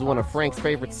One of Frank's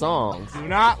favorite songs. Do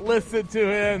not listen to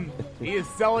him. He is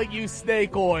selling you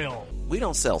snake oil. We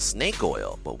don't sell snake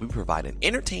oil, but we provide an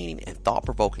entertaining and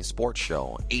thought-provoking sports show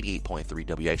on 88.3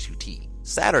 WXUT,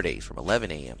 Saturdays from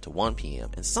 11 a.m. to 1 p.m.,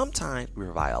 and sometimes we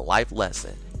provide a life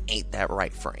lesson. Ain't that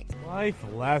right, Frank? Life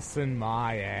lesson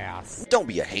my ass. Don't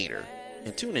be a hater.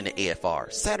 And tune in to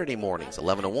AFR Saturday mornings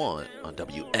 11 to 1 on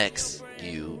WXUT.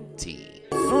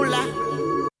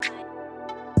 Hola.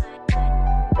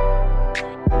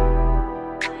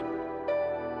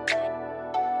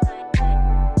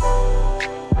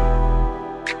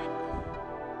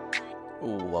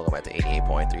 Welcome back to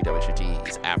 88.3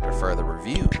 WXUT's After Further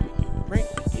Review. Frank,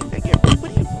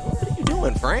 what are you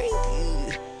doing, Frank?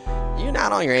 You're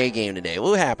not on your A game today.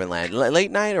 What happened, lad? Late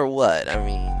night or what? I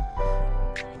mean...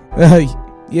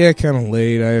 Yeah, kind of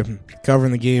late. I'm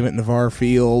covering the game at Navarre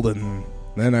Field, and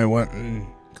then I went and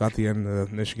got the end of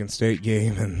the Michigan State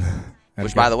game.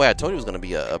 Which, by the way, I told you it was going to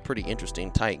be a pretty interesting,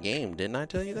 tight game. Didn't I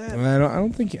tell you that? I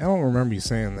don't remember you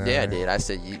saying that. Yeah, I did. I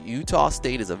said Utah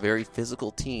State is a very physical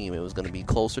team. It was going to be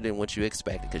closer than what you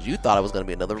expected because you thought it was going to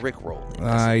be another Rickroll.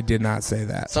 I did not say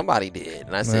that. Somebody did,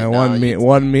 and I said, it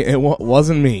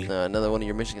wasn't me. Another one of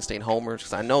your Michigan State homers,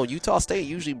 because I know Utah State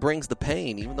usually brings the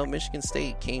pain, even though Michigan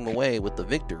State came away with the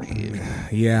victory.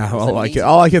 Yeah, all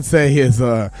I can say is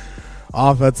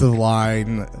offensive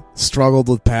line struggled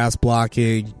with pass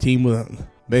blocking. Team with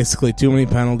basically too many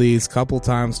penalties. Couple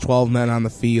times 12 men on the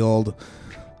field.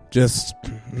 Just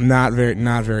not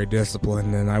very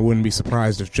disciplined. And I wouldn't be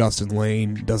surprised if Justin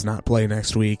Lane does not play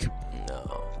next week.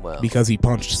 No, well, because he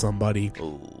punched somebody.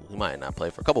 Ooh, he might not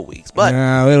play for a couple weeks, but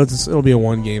it'll be a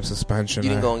 1-game suspension. You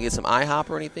didn't go and get some IHOP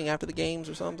or anything after the games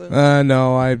or something?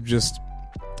 No, I just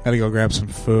had to go grab some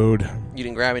food. You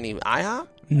didn't grab any IHOP?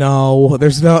 No,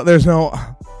 there's no.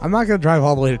 I'm not gonna drive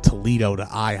all the way to Toledo to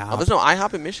IHOP. Oh, there's no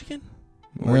IHOP in Michigan?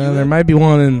 Well, there might be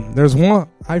one there's one.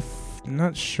 I'm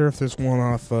not sure if there's one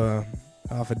off of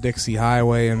Dixie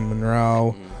Highway in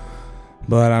Monroe,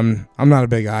 but I'm not a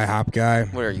big IHOP guy.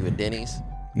 What are you, at Denny's?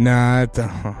 Nah,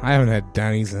 I haven't had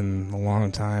Denny's in a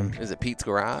long time. Is it Pete's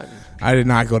Garage? I did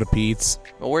not go to Pete's.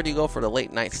 Well, where do you go for the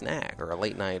late night snack or a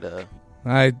late night?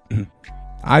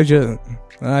 I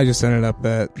just ended up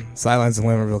at Sidelines in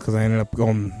Limmerville because I ended up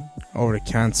going over to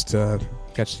Kent's to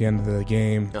catch the end of the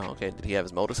game. Oh, okay. Did he have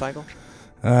his motorcycle?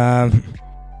 I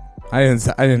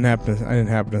didn't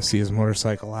happen to see his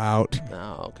motorcycle out.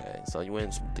 Oh, okay. So you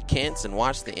went to Kent's and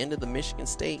watched the end of the Michigan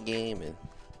State game, and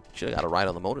should have got a ride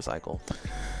on the motorcycle.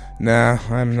 Nah,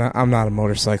 I'm not a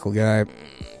motorcycle guy.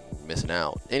 Missing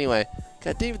out. Anyway,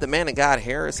 got David the Man of God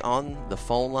Harris on the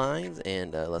phone lines,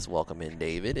 and let's welcome in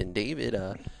David. And David,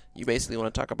 you basically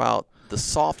want to talk about the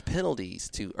soft penalties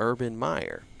to Urban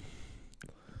Meyer.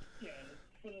 Yeah,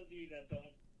 for those of you that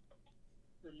don't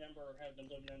remember or have been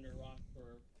living under a rock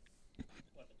for the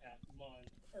past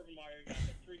month, Urban Meyer got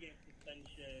a 3-game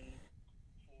suspension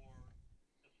for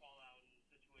the fallout in the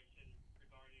situation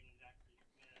regarding Zachary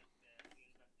Smith and the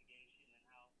investigation and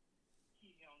how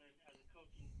he handled as a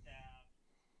coaching staff,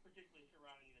 particularly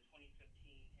surrounding the 2015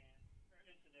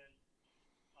 incident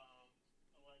of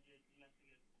alleged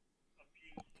domestic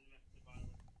abuse and domestic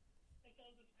violence. And so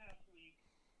this past week,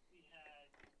 we had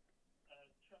a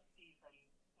trustee from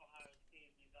Ohio State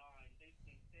resign,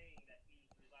 basically saying that he was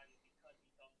resigning because he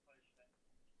felt punishment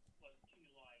was too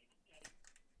light. And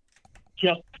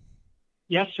just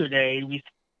yesterday, we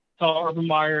saw Urban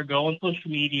Meyer go on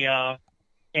social media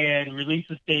and release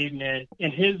a statement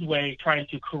in his way, trying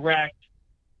to correct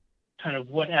kind of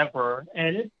whatever.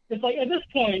 And it's like, at this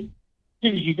point,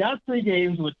 dude, you got 3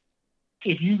 games with,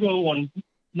 if you go on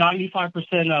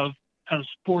 95% of kind of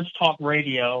sports talk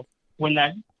radio when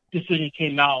that decision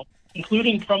came out,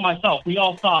 including from myself, we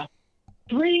all thought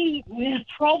 3 is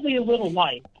probably a little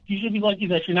light. You should be lucky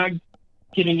that you're not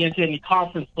getting into any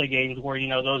conference play games where,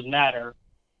 those matter.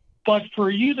 But for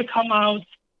you to come out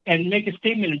and make a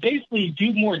statement and basically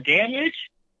do more damage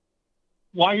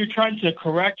while you're trying to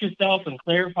correct yourself and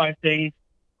clarify things,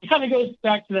 it kind of goes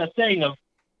back to that saying of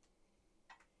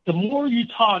the more you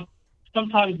talk,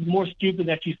 sometimes the more stupid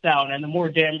that you sound and the more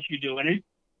damage you do. And it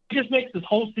just makes this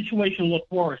whole situation look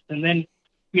worse. And then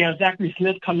we have Zachary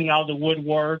Smith coming out of the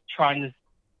woodwork trying to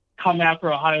come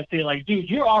after Ohio State. Like, dude,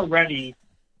 you're already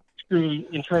screwed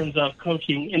in terms of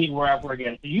coaching anywhere ever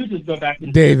again. So you just go back to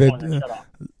David,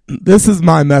 this is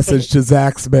my message to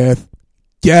Zach Smith.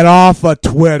 Get off of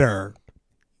Twitter.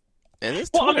 And is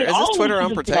this Twitter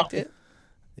unprotected?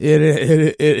 It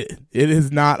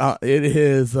is not. It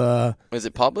is. Is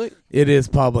it public? It is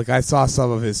public. I saw some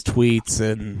of his tweets,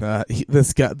 and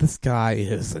this guy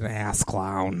is an ass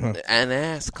clown. An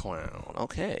ass clown.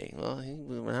 Okay. Well,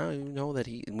 now you know that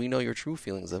we know your true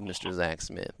feelings of Mr. Zach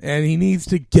Smith, and he needs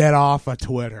to get off of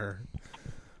Twitter.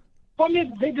 Well, I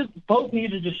mean, they just both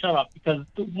need to just shut up, because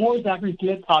the more Zachary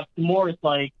Smith talks, the more it's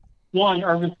like, one,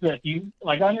 Irvin Smith, you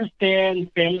like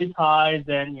understand family ties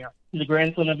and the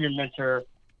grandson of your mentor.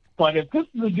 But if this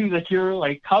is the dude that you're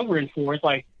like covering for, it's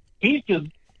like he's just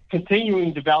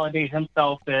continuing to validate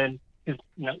himself and his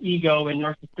ego and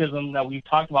narcissism that we've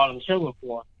talked about on the show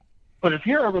before. But if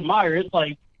you're Urban Meyer, it's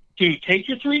like, dude, take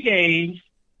your 3 games,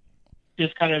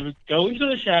 just kind of go into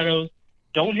the shadows,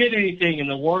 don't hit anything. In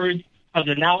the words of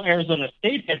the now Arizona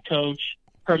State head coach,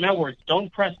 Herm Edwards,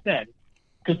 don't press send.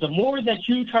 Because the more that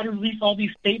you try to release all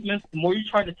these statements, the more you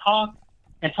try to talk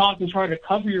and try to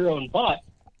cover your own butt,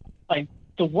 like,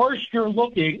 the worse you're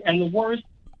looking, and the worse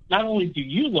not only do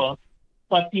you look,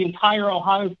 but the entire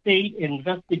Ohio State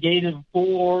investigative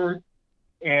board,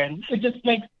 and it just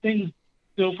makes things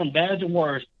go from bad to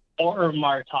worse. Or Urban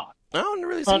Meyer talk. I don't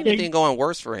really see anything going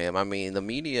worse for him. I mean, the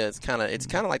media is kind of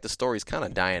like the story's kind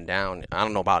of dying down. I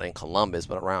don't know about in Columbus,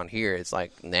 but around here, it's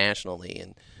like nationally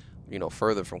and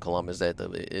further from Columbus, that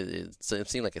it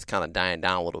seems like it's kind of dying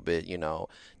down a little bit.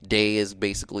 Day is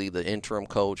basically the interim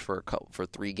coach for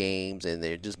 3 games, and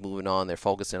they're just moving on. They're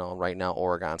focusing on right now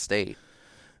Oregon State.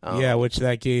 Which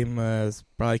that game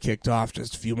probably kicked off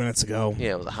just a few minutes ago.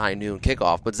 Yeah, it was a high noon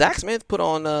kickoff. But Zach Smith put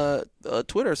on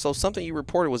Twitter, so something you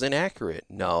reported was inaccurate.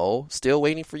 No, still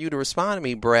waiting for you to respond to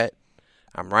me, Brett.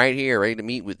 I'm right here, ready to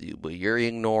meet with you, but you're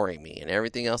ignoring me and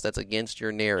everything else that's against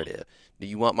your narrative. Do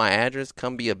you want my address?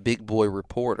 Come be a big boy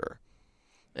reporter.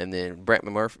 And then Brett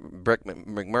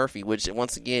McMurphy, which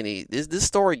once again, this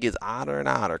story gets odder and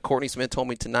odder. Courtney Smith told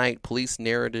me tonight, police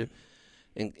narrative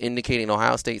indicating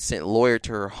Ohio State sent lawyer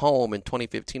to her home in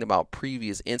 2015 about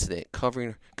previous incident,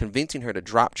 convincing her to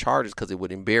drop charges because it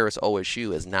would embarrass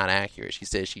OSU, is not accurate. She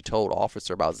says she told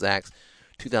officer about Zach's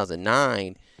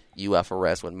 2009 UF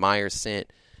arrest when Myers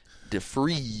sent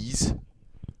DeFreeze.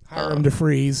 Hiram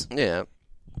DeFreeze. Yeah.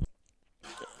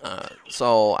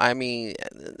 So, I mean,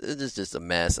 it's just a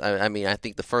mess. I mean, I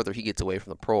think the further he gets away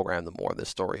from the program, the more this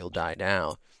story will die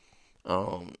down.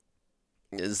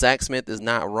 Zach Smith is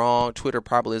not wrong. Twitter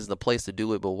probably isn't the place to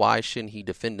do it, but why shouldn't he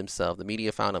defend himself? The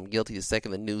media found him guilty the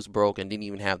second the news broke and didn't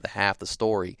even have half the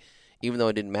story, even though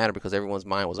it didn't matter because everyone's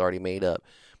mind was already made up.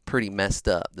 Pretty messed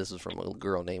up. This was from a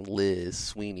girl named Liz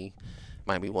Sweeney.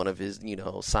 Might be one of his,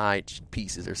 side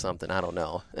pieces or something. I don't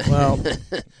know. Well,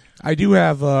 I do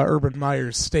have Urban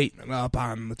Meyer's statement up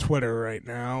on the Twitter right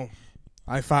now.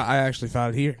 I actually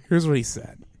found it here. Here's what he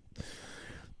said.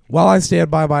 While I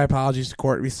stand by my apologies to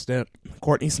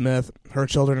Courtney Smith, her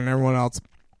children, and everyone else,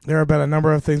 there have been a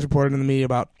number of things reported in the media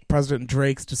about President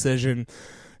Drake's decision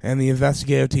and the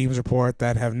investigative team's report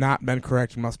that have not been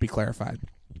correct and must be clarified.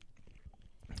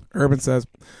 Urban says,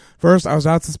 first, I was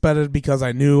not suspended because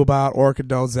I knew about or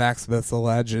condoned Zach Smith's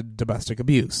alleged domestic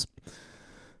abuse.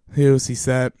 He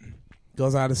said,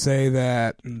 goes on to say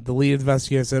that the lead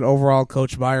investigator said, overall,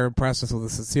 Coach Meyer impressed us with a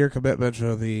sincere commitment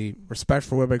to the respect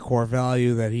for women core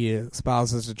value that he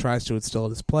espouses and tries to instill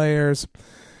in his players.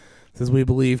 Says, we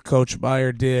believe Coach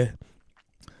Meyer did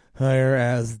hire,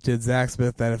 as did Zach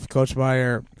Smith, that if Coach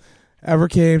Meyer ever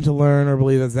came to learn or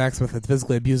believe that Zach Smith had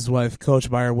physically abused his wife, Coach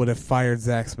Meyer would have fired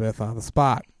Zach Smith on the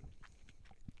spot.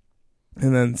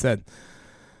 And then said,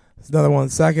 there's another one.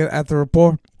 Second, as the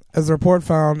report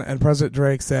found, and President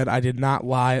Drake said, I did not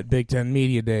lie at Big Ten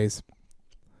Media Days.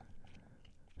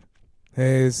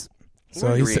 Where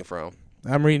are you reading from?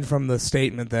 I'm reading from the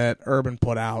statement that Urban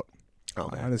put out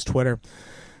on his Twitter.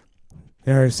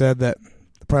 There he said that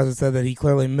the president said that he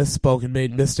clearly misspoke and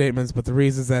made misstatements, but the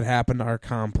reasons that happened are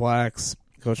complex.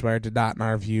 Coach Meyer did not, in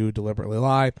our view, deliberately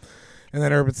lie. And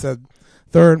then Urban said,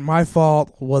 third, my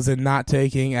fault was in not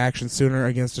taking action sooner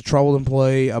against a troubled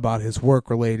employee about his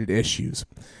work-related issues.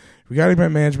 Regarding my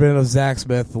management of Zach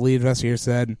Smith, the lead investigator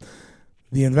said,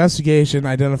 the investigation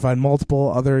identified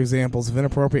multiple other examples of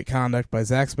inappropriate conduct by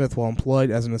Zach Smith while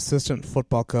employed as an assistant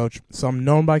football coach, some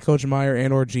known by Coach Meyer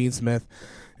and or Gene Smith,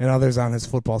 and others on his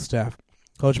football staff.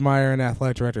 Coach Meyer and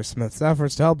athletic director Smith's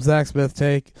efforts to help Zach Smith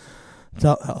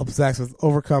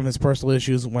overcome his personal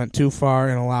issues went too far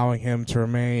in allowing him to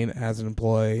remain as an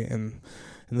employee in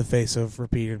the face of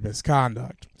repeated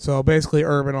misconduct. So basically,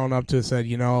 Urban owned up to it, said,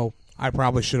 I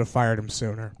probably should have fired him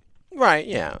sooner. Right,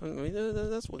 yeah. I mean,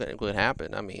 that's what could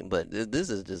happen. I mean, but this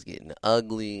is just getting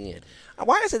ugly. And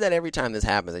why is it that every time this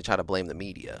happens, they try to blame the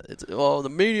media? The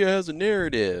media has a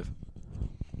narrative.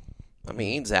 I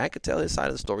mean, Zach could tell his side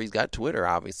of the story. He's got Twitter,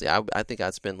 obviously. I think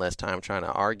I'd spend less time trying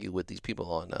to argue with these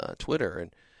people on Twitter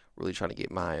and really trying to get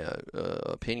my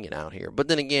opinion out here. But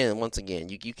then again, once again,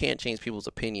 you can't change people's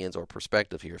opinions or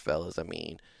perspective here, fellas. I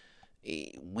mean,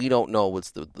 we don't know what's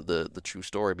the true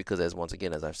story because, as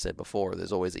I've said before,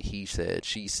 there's always a he said,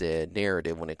 she said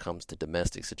narrative when it comes to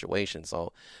domestic situations.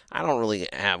 So I don't really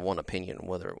have one opinion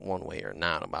whether one way or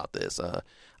not about this.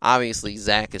 Obviously,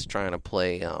 Zach is trying to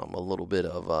play a little bit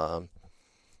of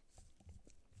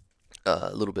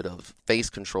face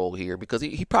control here because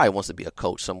he probably wants to be a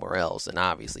coach somewhere else, and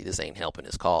obviously this ain't helping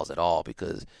his cause at all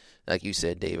because, like you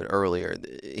said, David, earlier,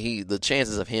 the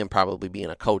chances of him probably being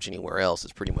a coach anywhere else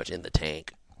is pretty much in the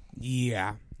tank.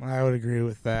 Yeah, I would agree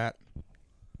with that.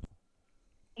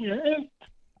 Yeah,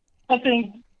 I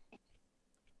think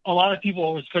a lot of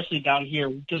people, especially down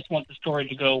here, just want the story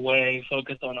to go away,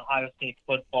 focus on Ohio State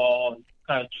football, and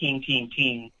kind of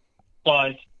team.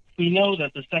 But we know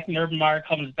that the second Urban Meyer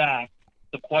comes back,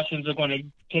 the questions are going to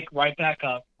pick right back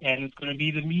up, and it's going to be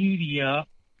the media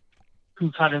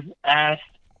who kind of ask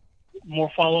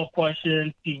more follow-up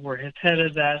questions, see where his head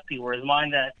is at, see where his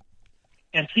mind at,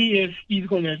 and see if he's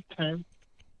going to kind of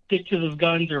stick to his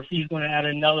guns or if he's going to add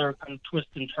another kind of twist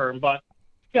and turn. But,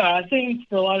 yeah, I think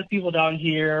for a lot of people down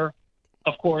here,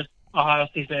 of course, Ohio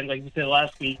State fans, like we said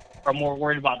last week, are more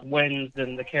worried about wins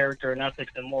than the character and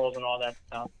ethics and morals and all that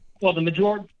stuff. Well, the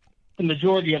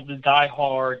majority of the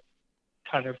diehard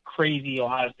kind of crazy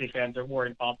Ohio State fans are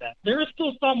worried about that. There are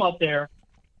still some out there,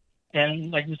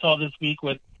 and like we saw this week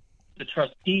with the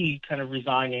trustee kind of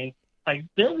resigning, like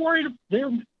they're worried,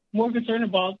 they're more concerned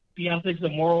about the ethics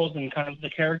and morals and kind of the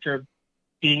character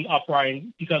being upright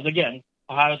because, again,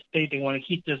 Ohio State, they want to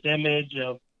keep this image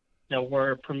of,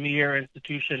 we're a premier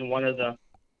institution, one of the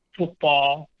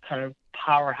football kind of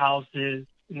powerhouses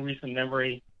in recent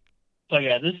memory. So,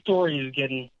 yeah, this story is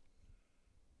getting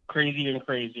crazier and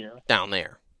crazier. Down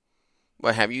there.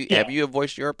 Well, have you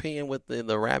voiced your opinion with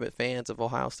the rabid fans of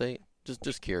Ohio State?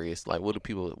 Just curious, like what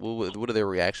are their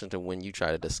reactions to when you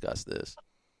try to discuss this?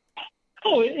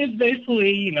 Oh, it's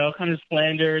basically, kind of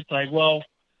slander. It's like, well,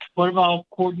 what about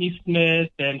Courtney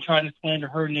Smith and trying to slander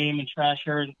her name and trash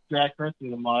her and drag her through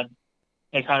the mud?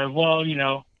 And kind of, well,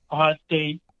 Ohio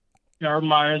State, Urban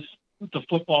Meyer's the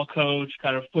football coach,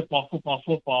 kind of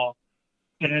football.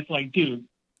 And it's like, dude,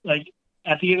 like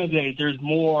at the end of the day, there's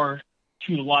more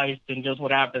to life than just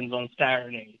what happens on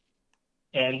Saturdays.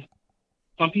 And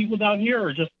some people down here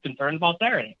are just concerned about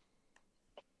Saturday.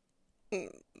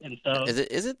 And so,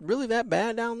 is it really that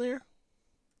bad down there?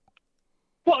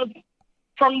 Well,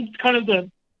 from kind of the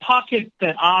pockets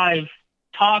that I've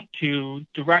talked to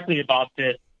directly about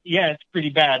this, yeah, it's pretty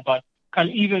bad. But kind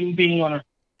of even being on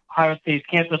Ohio State's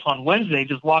campus on Wednesday,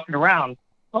 just walking around,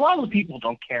 a lot of the people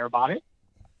don't care about it.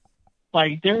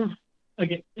 Like they're,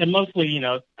 again, and mostly,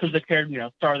 because they care,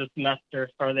 start of the semester,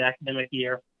 start of the academic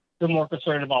year, they're more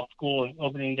concerned about school and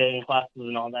opening day and classes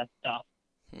and all that stuff.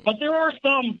 But there are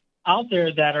some out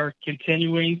there that are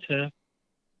continuing to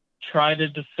try to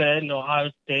defend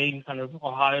Ohio State and kind of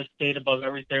Ohio State above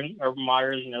everything. Urban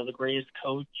Meyer's, the greatest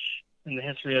coach in the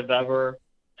history of ever.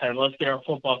 Kind of let's get our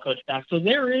football coach back. So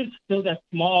there is still that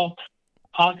small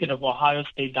pocket of Ohio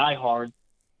State diehards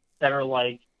that are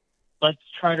like, let's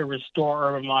try to restore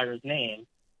Urban Meyer's name.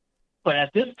 But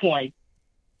at this point,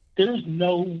 there's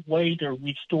no way to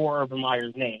restore Urban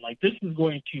Meyer's name. Like, this is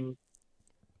going to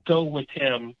go with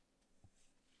him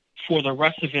for the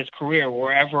rest of his career,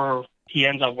 wherever he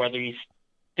ends up, whether he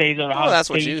stays at Ohio State. Well, that's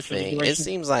what you think. It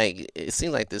seems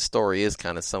like this story is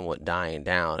kind of somewhat dying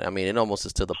down. I mean, it almost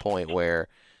is to the point where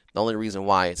the only reason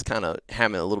why it's kind of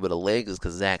having a little bit of legs is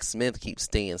because Zach Smith keeps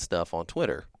saying stuff on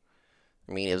Twitter.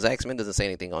 I mean, if Zach Smith doesn't say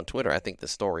anything on Twitter, I think the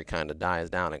story kind of dies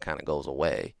down and kind of goes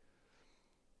away.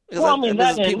 Because well, I mean,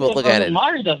 people look at it.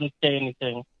 Meyer doesn't say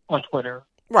anything on Twitter.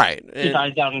 Right. It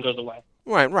dies down and goes away.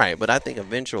 Right. But I think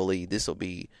eventually this will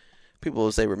be, people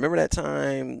will say, remember that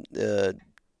time,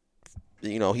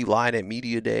 he lied at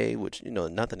media day, which,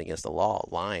 nothing against the law,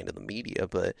 lying to the media,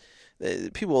 but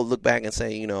people will look back and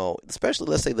say, especially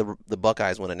let's say the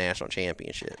Buckeyes win a national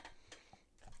championship.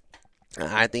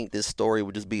 I think this story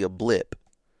would just be a blip.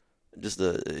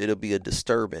 It'll be a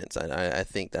disturbance. I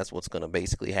think that's what's going to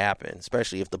basically happen,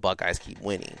 especially if the Buckeyes keep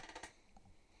winning.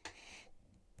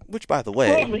 Which, by the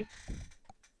way,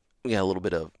 we got a little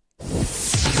bit of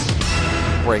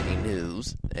breaking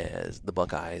news as the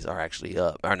Buckeyes are actually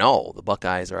up. Or no, the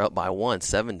Buckeyes are up by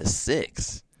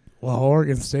 7-6. Well,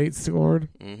 Oregon State scored.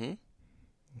 Mm-hmm.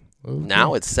 Okay.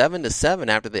 Now it's 7-7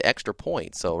 after the extra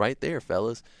point. So right there,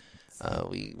 fellas.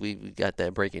 we got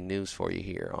that breaking news for you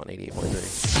here on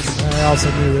 88.3. I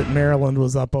also knew that Maryland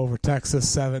was up over Texas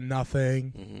 7-0.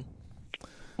 Mm-hmm.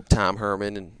 Tom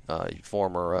Herman, and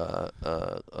former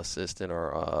assistant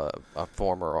or a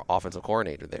former offensive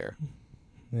coordinator there.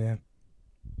 Yeah.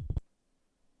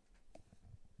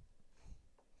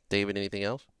 David, anything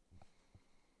else?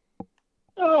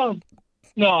 No,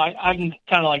 I'm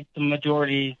kind of like the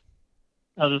majority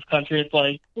of this country. It's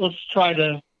like, let's try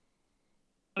to,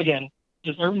 again,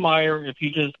 just Urban Meyer, if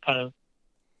you just kind of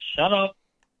shut up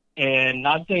and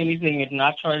not say anything and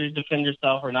not try to defend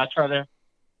yourself or not try to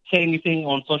say anything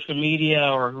on social media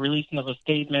or release another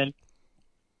statement,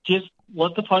 just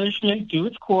let the punishment do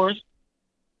its course.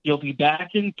 You'll be back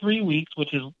in 3 weeks,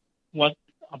 which is what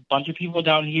a bunch of people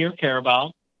down here care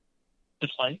about.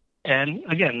 Just like, and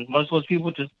again, most of those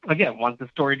people just, again, want the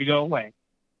story to go away.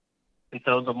 And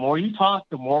so the more you talk,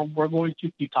 the more we're going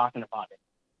to keep talking about it,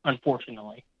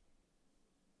 unfortunately.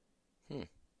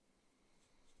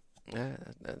 Yeah,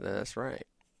 that's right.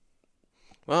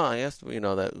 Well, I guess,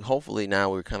 that hopefully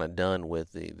now we're kind of done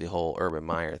with the whole Urban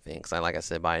Meyer thing. 'Cause like I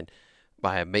said, by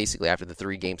basically after the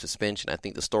 3-game suspension, I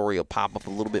think the story will pop up a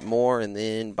little bit more. And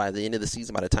then by the end of the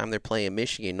season, by the time they're playing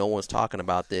Michigan, no one's talking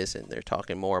about this. And they're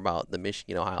talking more about the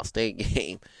Michigan-Ohio State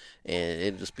game. And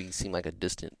it'll just seem like a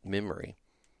distant memory.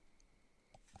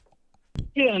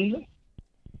 Yeah, and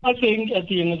I think at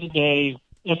the end of the day,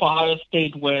 if Ohio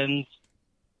State wins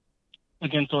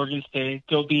against Oregon State,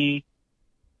 there'll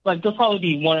probably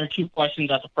be 1 or 2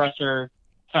 questions at the presser,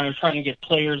 kind of trying to get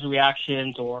players'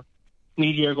 reactions, or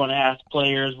media are going to ask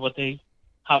players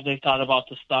how they thought about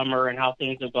the summer and how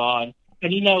things have gone.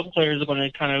 And players are going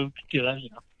to kind of do that.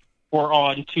 We're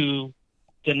on to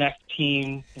the next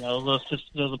team. Little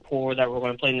Sisters of the Poor that we're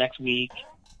going to play next week.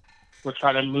 We're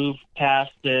trying to move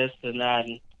past this and that.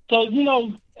 And so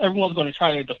everyone's going to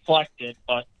try to deflect it,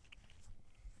 but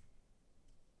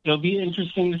it'll be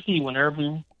interesting to see when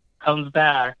Urban comes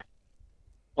back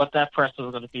what that press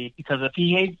is going to be. Because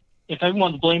if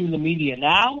everyone's blaming the media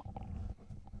now,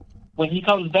 when he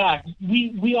comes back,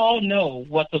 we all know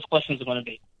what those questions are going to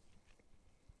be.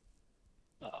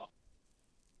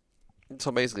 So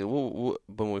basically,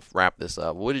 when we wrap this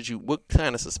up, what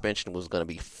kind of suspension was going to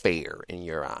be fair in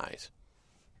your eyes?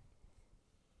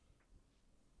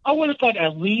 I would have thought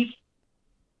at least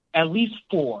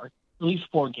 4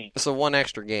 games. So 1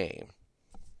 extra game.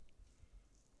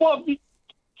 Well,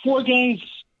 4 games,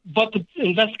 but the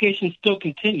investigation still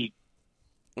continued.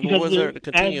 Well, was there to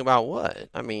continue about what?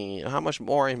 I mean, how much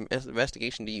more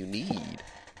investigation do you need?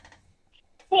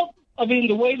 Well, I mean,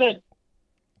 the way that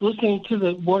listening to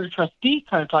the Board of Trustees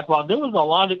kind of talk about, there was a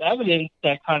lot of evidence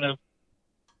that it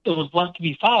was left to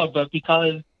be filed, but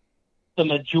because the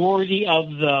majority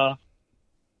of the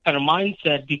kind of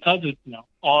mindset, because of,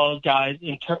 all guys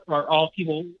or all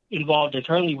people involved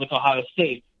internally with Ohio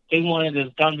State, they wanted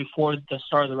this done before the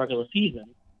start of the regular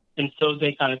season. And so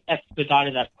they kind of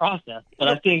expedited that process. But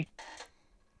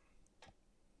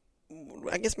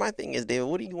I guess my thing is, David,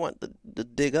 what do you want to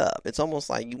dig up? It's almost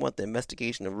like you want the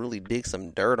investigation to really dig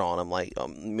some dirt on him. Like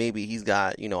maybe he's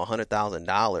got,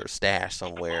 $100,000 stashed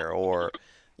somewhere, or,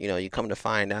 you come to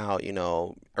find out,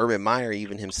 Urban Meyer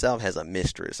even himself has a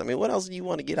mistress. I mean, what else do you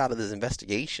want to get out of this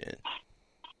investigation?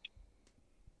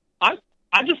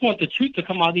 I just want the truth to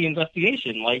come out of the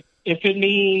investigation. Like, if it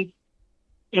means,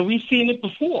 and we've seen it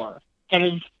before, kind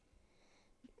of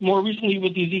more recently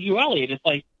with Ezekiel Elliott, it's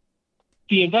like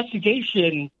the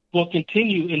investigation will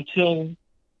continue until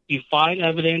you find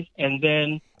evidence, and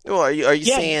then. Well, are you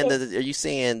saying Are you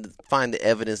saying find the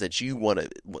evidence that you want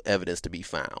evidence to be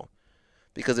found?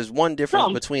 Because there's one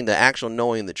difference between the actual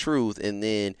knowing the truth, and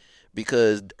then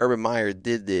because Urban Meyer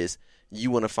did this, you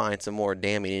want to find some more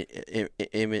damning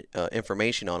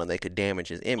information on him that could damage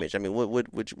his image. I mean,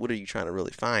 what are you trying to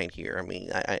really find here? I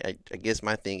mean, I guess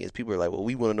my thing is people are like, well,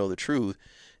 we want to know the truth.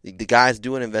 The guys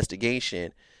do an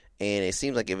investigation, and it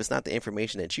seems like if it's not the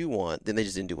information that you want, then they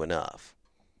just didn't do enough.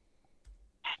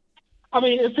 I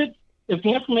mean, if the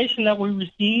information that we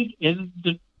received is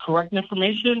the correct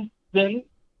information, then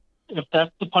if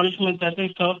that's the punishment that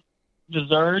they felt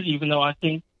deserved, even though I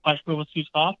think punishment was too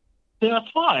soft, then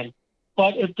that's fine.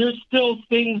 But if there's still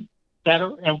things that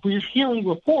are, and we're hearing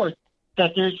reports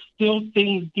that there's still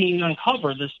things being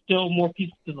uncovered, there's still more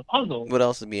pieces to the puzzle. What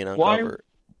else is being uncovered?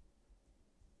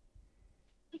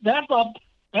 That's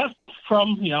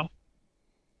from,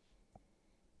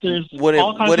 there's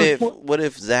what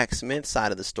if Zach Smith's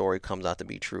side of the story comes out to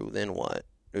be true? Then what?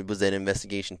 Was that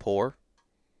investigation poor?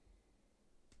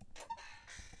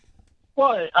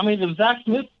 Well, I mean, if Zach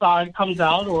Smith's side comes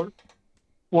out, or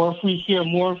if we hear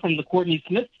more from the Courtney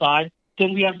Smith side,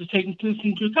 then we have to take this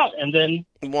into account. And then,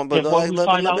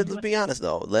 let's be honest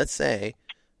though. Let's say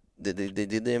they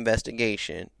did the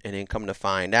investigation, and then come to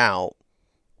find out,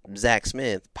 Zach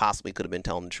Smith possibly could have been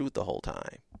telling the truth the whole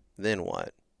time. Then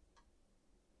what?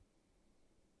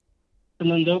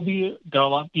 And then there'll be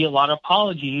a lot of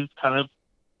apologies, kind of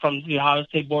from the Ohio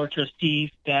State Board of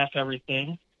Trustees, staff,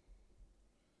 everything.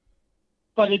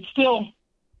 But it's still,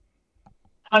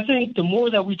 I think the more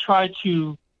that we try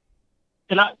to,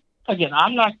 and I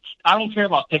don't care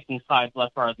about picking sides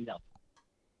left or the other.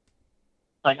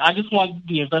 Like, I just want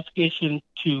the investigation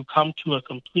to come to a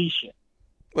completion.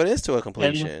 Well, it is to a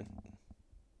completion.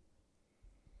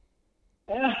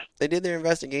 And, they did their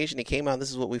investigation. It came out.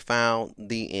 This is what we found.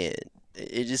 The end.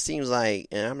 It just seems like,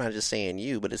 and I'm not just saying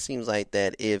you, but it seems like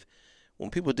that when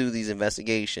people do these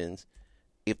investigations,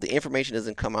 if the information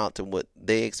doesn't come out to what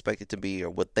they expect it to be or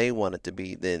what they want it to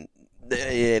be, then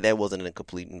that wasn't a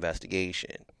complete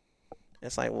investigation.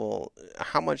 It's like, well,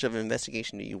 how much of an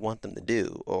investigation do you want them to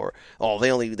do? Or,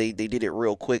 they did it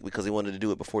real quick because they wanted to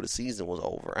do it before the season was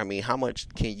over. I mean, how much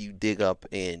can you dig up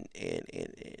in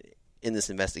this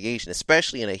investigation,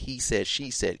 especially in a he said,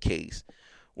 she said case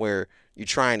where you're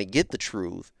trying to get the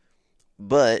truth,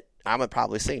 but I would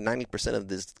probably say 90% of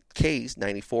this case,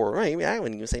 94, I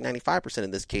wouldn't even say 95%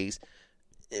 of this case,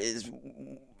 is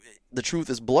the truth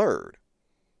is blurred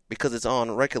because it's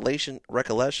on recollection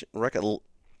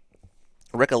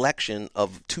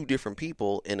of two different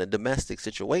people in a domestic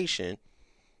situation.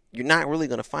 You're not really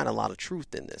going to find a lot of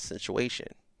truth in this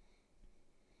situation.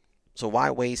 So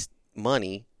why waste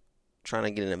money trying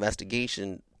to get an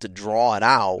investigation to draw it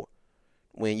out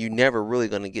when you're never really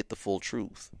going to get the full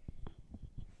truth?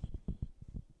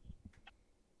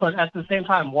 But at the same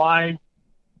time, why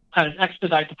kind of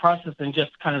expedite the process and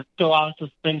just kind of throw out a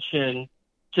suspension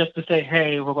just to say,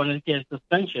 hey, we're going to get a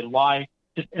suspension? Why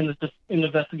just end the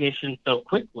investigation so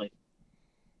quickly?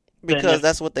 Because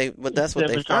that's what they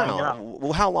found.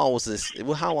 Well, how long was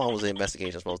the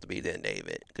investigation supposed to be then,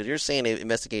 David? Because you're saying the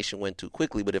investigation went too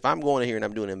quickly, but if I'm going in here and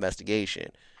I'm doing an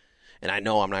investigation, and I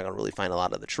know I'm not going to really find a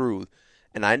lot of the truth,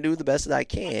 and I do the best that I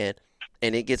can,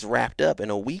 and it gets wrapped up in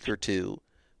a week or two,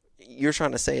 you're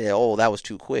trying to say that, that was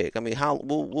too quick. I mean,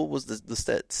 what was the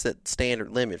set standard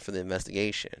limit for the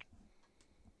investigation?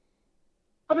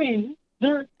 I mean,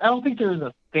 I don't think there's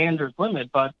a standard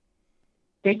limit, but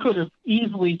they could have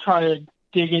easily tried to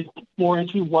dig in more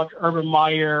into what Urban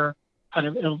Meyer kind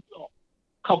of in a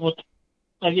couple of,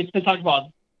 like, it's been talked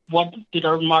about, what did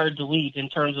Urban Meyer delete in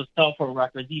terms of cell phone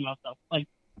records, email stuff. Like,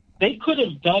 they could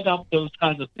have dug up those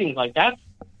kinds of things. Like, that's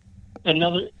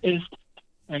another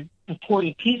an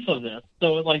important piece of this.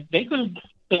 So, like, they could have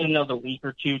spent another week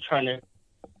or two trying to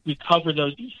recover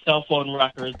those cell phone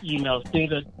records, emails, things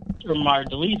that Urban Meyer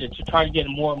deleted to try to get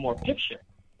more and more picture.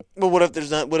 But what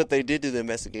if they did do the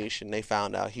investigation, they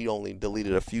found out he only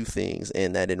deleted a few things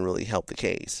and that didn't really help the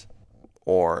case?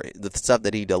 Or the stuff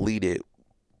that he deleted,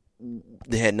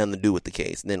 they had nothing to do with the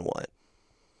case, then what?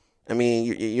 I mean,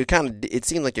 you're kind of, it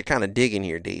seems like you're kind of digging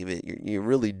here, David. You're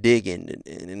really digging,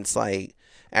 and it's like,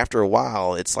 after a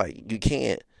while, it's like you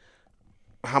can't,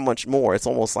 how much more? It's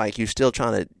almost like you're still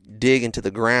trying to dig into the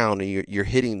ground, and you're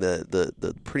hitting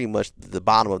the pretty much the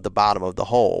bottom of the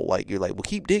hole. Like, you're like, well,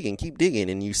 keep digging,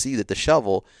 and you see that the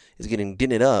shovel is getting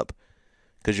dented up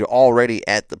because you're already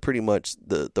at the pretty much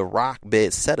the rock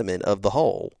bed sediment of the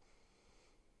hole.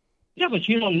 Yeah, but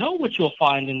you don't know what you'll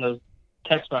find in those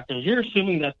text records. You're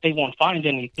assuming that they won't find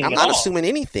anything. I'm not assuming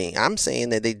anything. I'm saying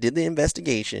that they did the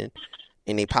investigation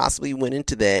and they possibly went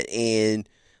into that, and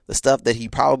the stuff that he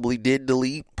probably did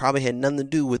delete probably had nothing to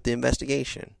do with the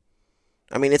investigation.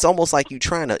 I mean, it's almost like you're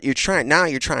trying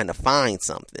to find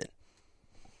something.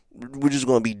 We're just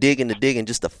going to be digging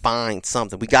just to find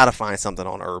something. We got to find something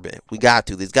on Urban. We got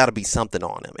to. There's got to be something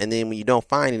on him. And then when you don't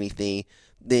find anything,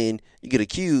 then you get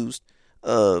accused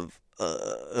of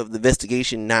the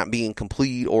investigation not being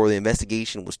complete, or the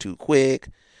investigation was too quick,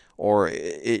 or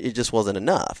it just wasn't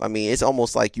enough. I mean, it's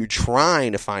almost like you're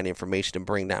trying to find information to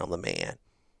bring down the man.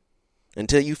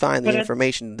 Until you find the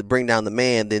information to bring down the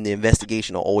man, then the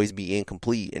investigation will always be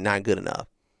incomplete and not good enough.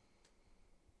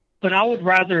 But I would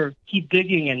rather keep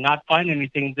digging and not find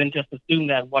anything than just assume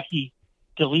that what he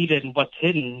deleted and what's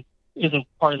hidden isn't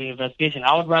part of the investigation.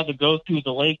 I would rather go through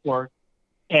the legwork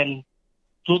and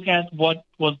look at what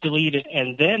was deleted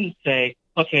and then say,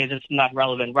 okay, that's not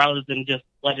relevant, rather than just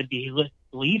let it be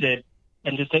deleted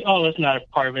and just say, oh, that's not a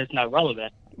part of it, it's not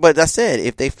relevant. But I said,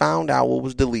 if they found out what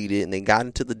was deleted and they got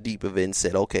into the deep of it and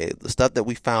said, okay, the stuff that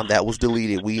we found that was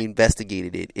deleted, we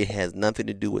investigated it, it has nothing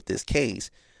to do with this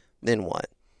case, then what?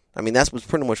 I mean, that's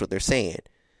pretty much what they're saying.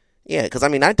 Yeah, because, I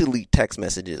mean, I delete text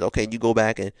messages. Okay, you go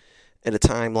back and in a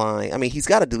timeline. I mean, he's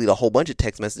got to delete a whole bunch of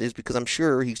text messages because I'm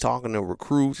sure he's talking to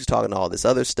recruits, he's talking to all this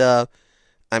other stuff.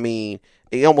 I mean,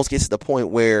 it almost gets to the point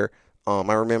where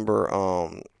I remember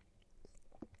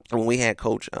when we had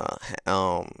Coach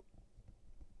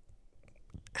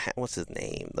what's his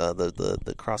name?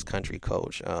 The cross country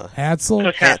coach. Hatzel?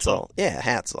 Coach Hatzel. Yeah,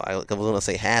 Hatzel. I was going to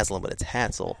say Haslam, but it's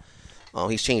Hatzel.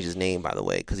 He's changed his name, by the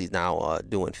way, because he's now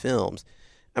doing films.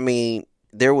 I mean,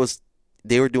 they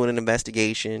were doing an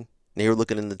investigation. They were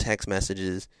looking in the text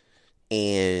messages,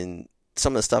 and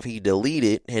some of the stuff he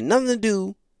deleted had nothing to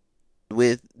do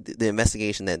with the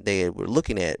investigation that they were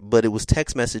looking at, but it was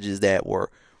text messages that were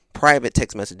private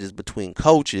text messages between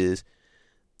coaches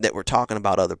that were talking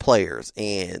about other players.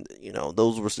 And,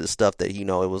 those were the stuff that, it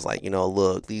was like,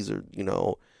 look, these are,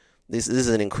 this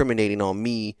isn't incriminating on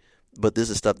me, but this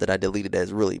is stuff that I deleted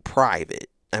that's really private.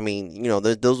 I mean,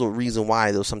 those are the reason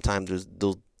why those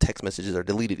text messages are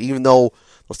deleted, even though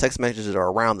those text messages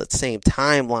are around the same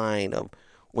timeline of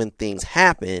when things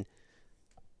happen.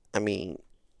 I mean,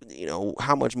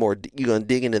 how much more you gonna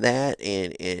dig into that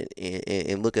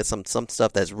and look at some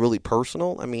stuff that's really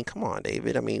personal? I mean, come on,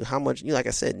 David. I mean, how much? Like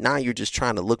I said, now you're just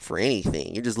trying to look for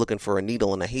anything. You're just looking for a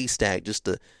needle in a haystack just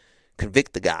to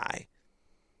convict the guy.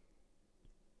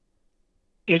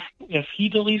 If he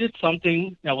deleted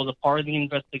something that was a part of the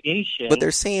investigation, but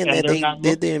they're saying that they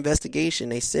did the investigation.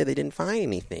 They said they didn't find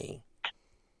anything.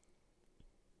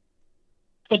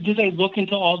 But did they look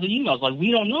into all the emails? Like, we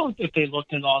don't know if they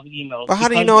looked into all the emails. But how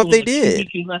do you know if they did?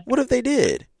 What if they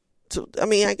did? So, I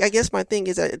mean, I guess my thing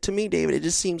is that, to me, David, it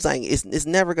just seems like it's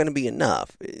never going to be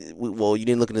enough. Well, you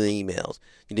didn't look into the emails.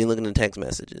 You didn't look into the text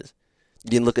messages. You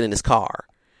didn't look in his car.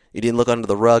 You didn't look under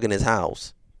the rug in his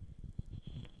house.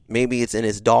 Maybe it's in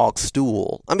his dog's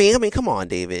stool. I mean, come on,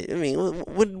 David. I mean,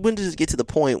 when does it get to the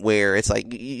point where it's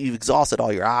like you've exhausted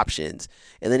all your options,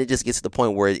 and then it just gets to the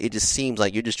point where it just seems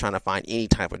like you're just trying to find any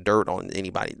type of dirt on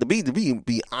anybody? To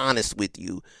be honest with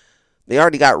you, they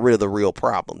already got rid of the real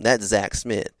problem. That's Zach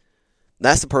Smith.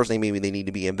 That's the person maybe they need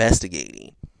to be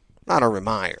investigating, not Urban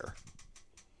Meyer.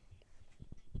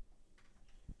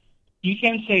 You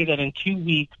can't say that in 2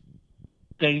 weeks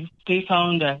they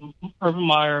found that Urban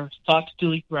Meyer sought to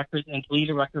delete records and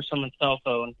deleted records from his cell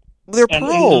phone. They're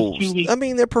pros. I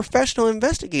mean, they're professional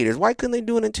investigators. Why couldn't they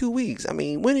do it in 2 weeks? I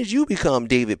mean, when did you become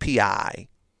David P.I.?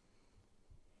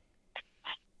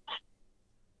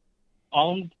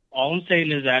 All I'm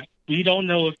saying is that we don't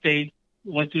know if they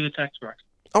went through the text records.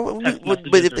 Oh,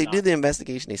 but if they did the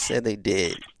investigation, they said they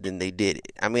did, then they did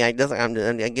it. I mean,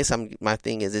 my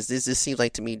thing is, this just seems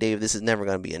like to me, Dave, this is never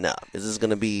going to be enough. This is going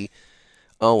to be,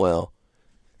 oh well,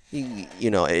 they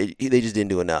just didn't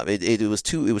do enough. It was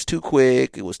too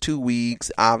quick. It was 2 weeks.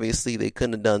 Obviously, they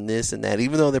couldn't have done this and that,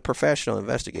 even though they're professional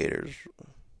investigators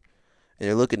and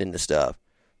they're looking into stuff.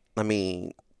 I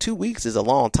mean, 2 weeks is a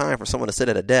long time for someone to sit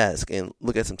at a desk and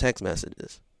look at some text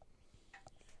messages.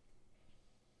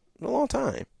 A long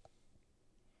time.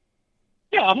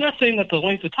 Yeah, I'm not saying that the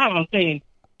length of time. I'm saying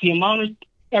the amount of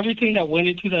everything that went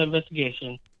into the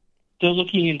investigation. They're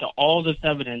looking into all this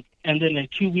evidence, and then in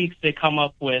 2 weeks they come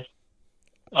up with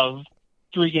a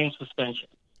 3-game suspension.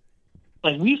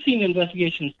 Like, we've seen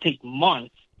investigations take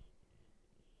months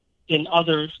in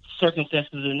other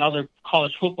circumstances in other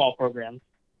college football programs.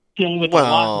 With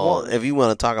well, if you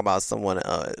want to talk about someone,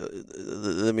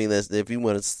 if you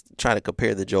want to try to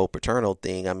compare the Joe Paterno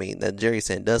thing, I mean, that Jerry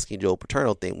Sandusky Joe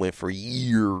Paterno thing went for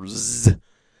years,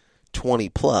 20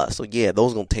 plus. So yeah,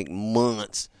 those are gonna take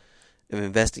months of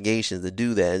investigations to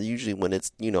do that. And usually, when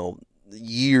it's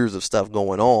years of stuff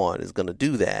going on, is gonna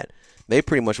do that. They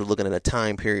pretty much were looking at a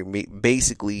time period,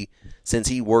 basically, since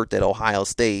he worked at Ohio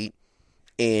State,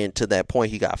 and to that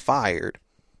point he got fired.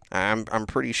 I'm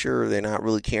pretty sure they're not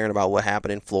really caring about what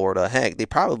happened in Florida. Heck, they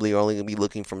probably are only going to be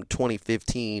looking from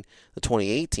 2015 to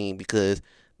 2018 because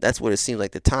that's what it seems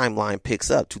like the timeline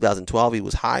picks up. 2012, he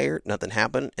was hired, nothing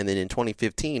happened, and then in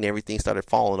 2015, everything started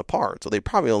falling apart. So they're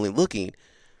probably only looking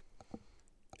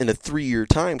in a 3-year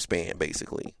time span,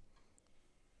 basically.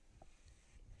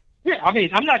 Yeah, I mean,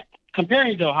 I'm not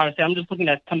comparing to Ohio State. I'm just looking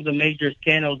at some of the major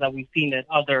scandals that we've seen at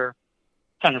other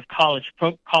kind of college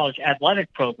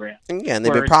athletic program. Yeah, and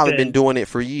they've probably been doing it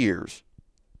for years.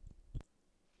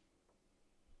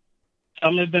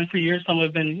 Some have been for years, some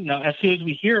have been, as soon as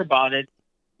we hear about it,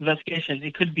 investigation,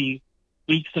 it could be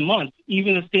weeks and months.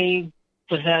 Even the thing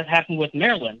that has happened with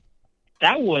Maryland,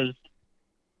 that was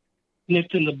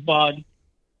nipped in the bud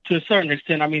to a certain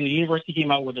extent. I mean, the university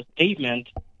came out with a statement,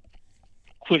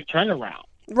 quick turnaround.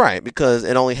 Right, because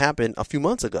it only happened a few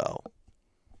months ago.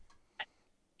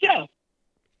 Yeah.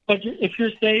 But if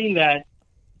you're saying that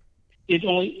it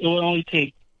will only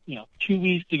take 2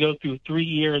 weeks to go through 3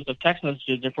 years of text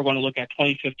messages if we're going to look at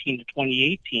 2015 to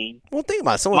 2018. Well, think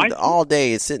about it. Someone all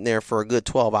day is sitting there for a good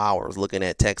 12 hours looking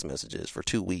at text messages for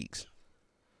 2 weeks.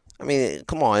 I mean,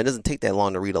 come on. It doesn't take that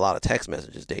long to read a lot of text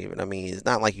messages, David. I mean, it's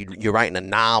not like you're writing a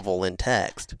novel in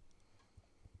text.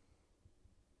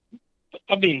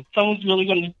 I mean, someone's really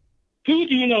going to... Who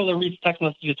do you know that reads text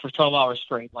messages for 12 hours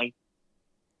straight? Like,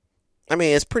 I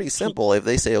mean, it's pretty simple. If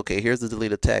they say, okay, here's the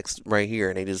deleted text right here,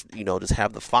 and they just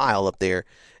have the file up there,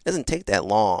 it doesn't take that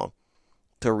long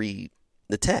to read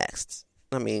the texts.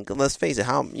 I mean, let's face it,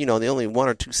 the only 1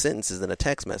 or 2 sentences in a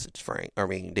text message,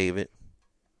 David.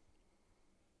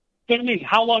 But I mean,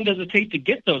 how long does it take to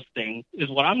get those things is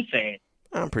what I'm saying.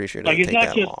 I'm pretty sure it doesn't take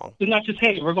that long. It's not just,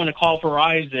 hey, we're going to call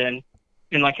Verizon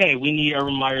and like, hey, we need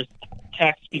Urban Meyer's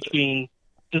text between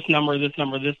this number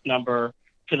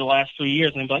for the last 3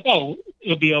 years, and be like, oh,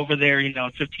 it'll be over there, in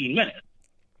 15 minutes.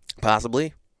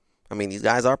 Possibly. I mean, these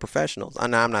guys are professionals.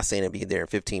 I'm not saying it'll be there in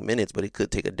 15 minutes, but it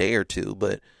could take a day or two.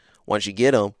 But once you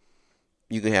get them,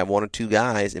 you can have 1 or 2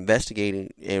 guys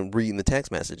investigating and reading the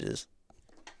text messages.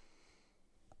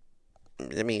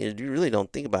 I mean, you really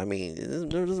don't think about it. I mean, it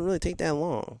doesn't really take that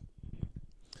long.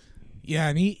 Yeah,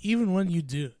 and even when you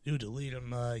do delete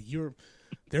them,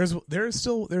 there's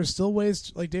still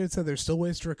ways, like David said, there's still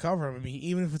ways to recover them. I mean,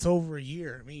 even if it's over a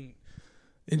year. I mean,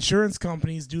 insurance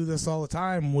companies do this all the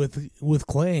time with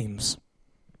claims.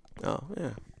 Oh,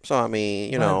 yeah. So, I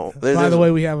mean, By the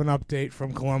way, we have an update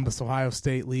from Columbus. Ohio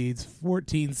State leads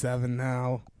 14-7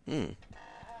 now.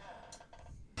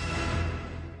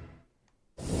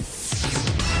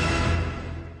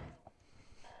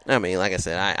 I mean, like I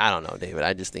said, I don't know, David.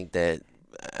 I just think that,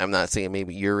 I'm not saying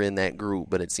maybe you're in that group,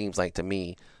 but it seems like to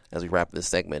me, as we wrap this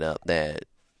segment up, that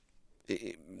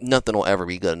nothing will ever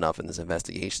be good enough in this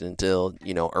investigation until,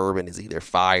 Urban is either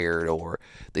fired or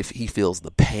he feels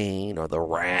the pain or the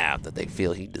wrath that they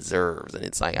feel he deserves. And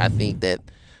it's like, I think that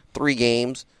 3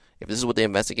 games, if this is what the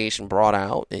investigation brought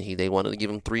out and they wanted to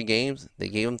give him 3 games, they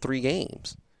gave him 3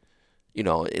 games.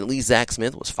 At least Zach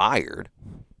Smith was fired.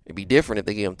 It'd be different if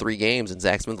they gave him 3 games and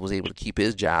Zach Smith was able to keep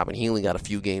his job and he only got a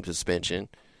few games suspension.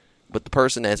 But the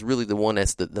person that's really the one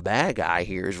that's the bad guy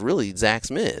here is really Zach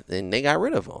Smith, and they got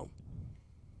rid of him.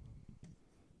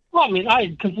 Well, I mean,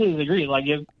 I completely agree. Like,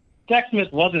 if Zach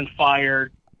Smith wasn't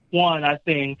fired, one, I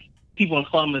think people in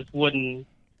Columbus wouldn't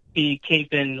be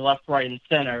caping left, right, and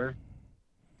center.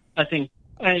 I think,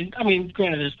 I mean,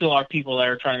 granted, there still are people that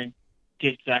are trying to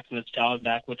get Zach Smith's job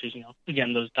back, which is,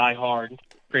 again, those diehard,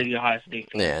 crazy Ohio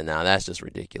State fans. Yeah, no, that's just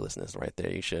ridiculousness right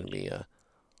there. You shouldn't be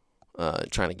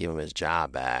trying to give him his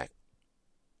job back.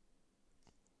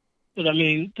 But, I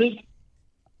mean, this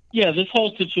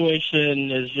whole situation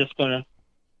is just going to,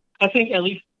 I think at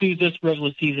least through this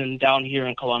regular season down here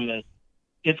in Columbus,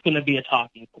 it's going to be a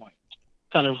talking point,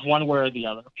 kind of one way or the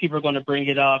other. People are going to bring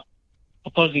it up.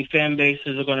 Opposing fan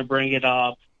bases are going to bring it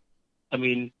up. I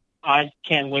mean, I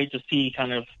can't wait to see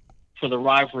kind of for the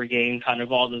rivalry game, kind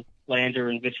of all the slander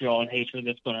and vitriol and hatred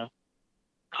that's going to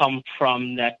come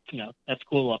from that, that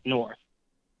school up north.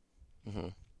 Mm-hmm.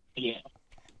 Yeah.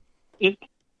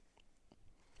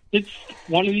 It's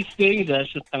one of these things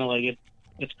that's just kind of like,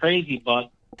 it's crazy, but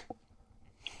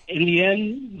in the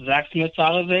end, Zach Smith's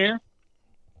out of there.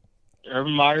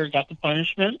 Urban Meyer got the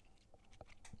punishment.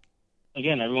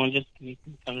 Again, everyone just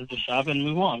kind of just shove and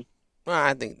move on. Well,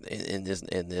 I think in this,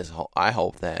 I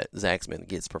hope that Zach Smith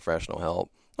gets professional help.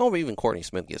 Or even Courtney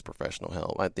Smith gets professional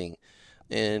help. I think,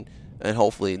 and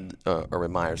hopefully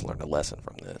Urban Meyer's learned a lesson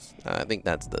from this. I think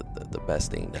that's the best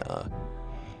thing to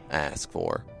ask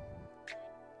for.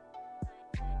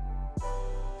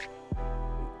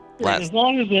 As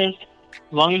long as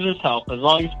there's help, as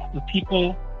long as the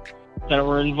people that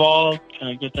were involved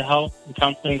kind of get the help and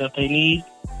counseling that they need,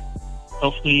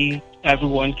 hopefully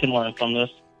everyone can learn from this.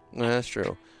 That's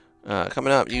true.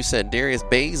 Coming up, you said Darius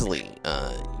Baisley.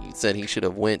 You said he should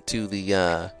have went to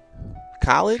the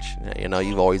college.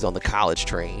 You've always on the college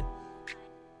train.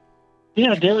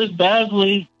 Yeah, Darius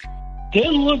Baisley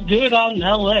didn't look good out in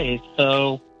L.A.,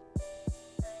 so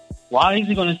why is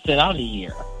he going to sit out a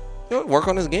year? Work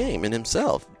on his game and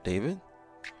himself, David.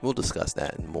 We'll discuss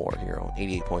that and more here on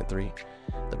 88.3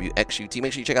 WXUT.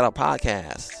 Make sure you check out our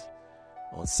podcast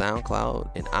on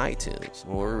SoundCloud and iTunes.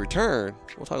 When we return,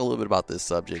 we'll talk a little bit about this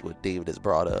subject what David has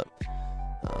brought up.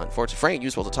 Unfortunately, Frank, you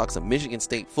were supposed to talk some Michigan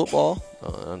State football.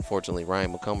 Unfortunately,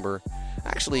 Ryan McCumber.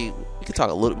 Actually, we could talk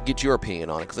a little, get your opinion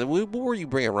on it, because what were you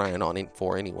bringing Ryan on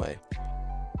for anyway?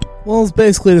 Well, it's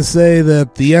basically to say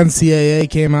that the NCAA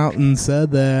came out and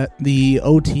said that the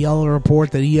OTL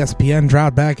report that ESPN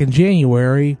dropped back in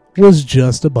January was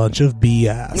just a bunch of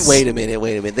BS. Wait a minute.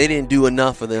 They didn't do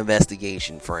enough of the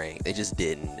investigation, Frank. They just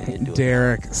didn't. They didn't do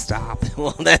Derek, enough. stop.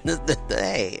 Well,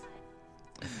 hey.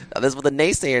 Now, that's what the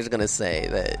naysayers are going to say,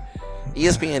 that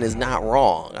ESPN is not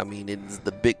wrong. I mean, it's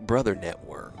the Big Brother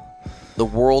network, the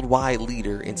worldwide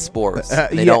leader in sports.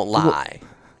 They don't lie.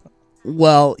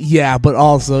 Well, yeah, but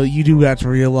also you do have to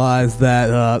realize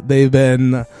that they've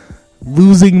been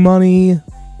losing money,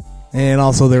 and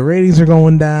also their ratings are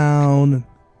going down.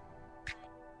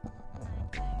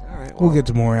 All right, we'll get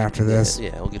to more after this.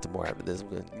 Yeah, we'll get to more after this.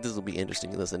 This will be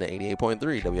interesting. You listen to 88.3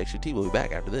 WXUT. We'll be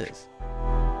back after this.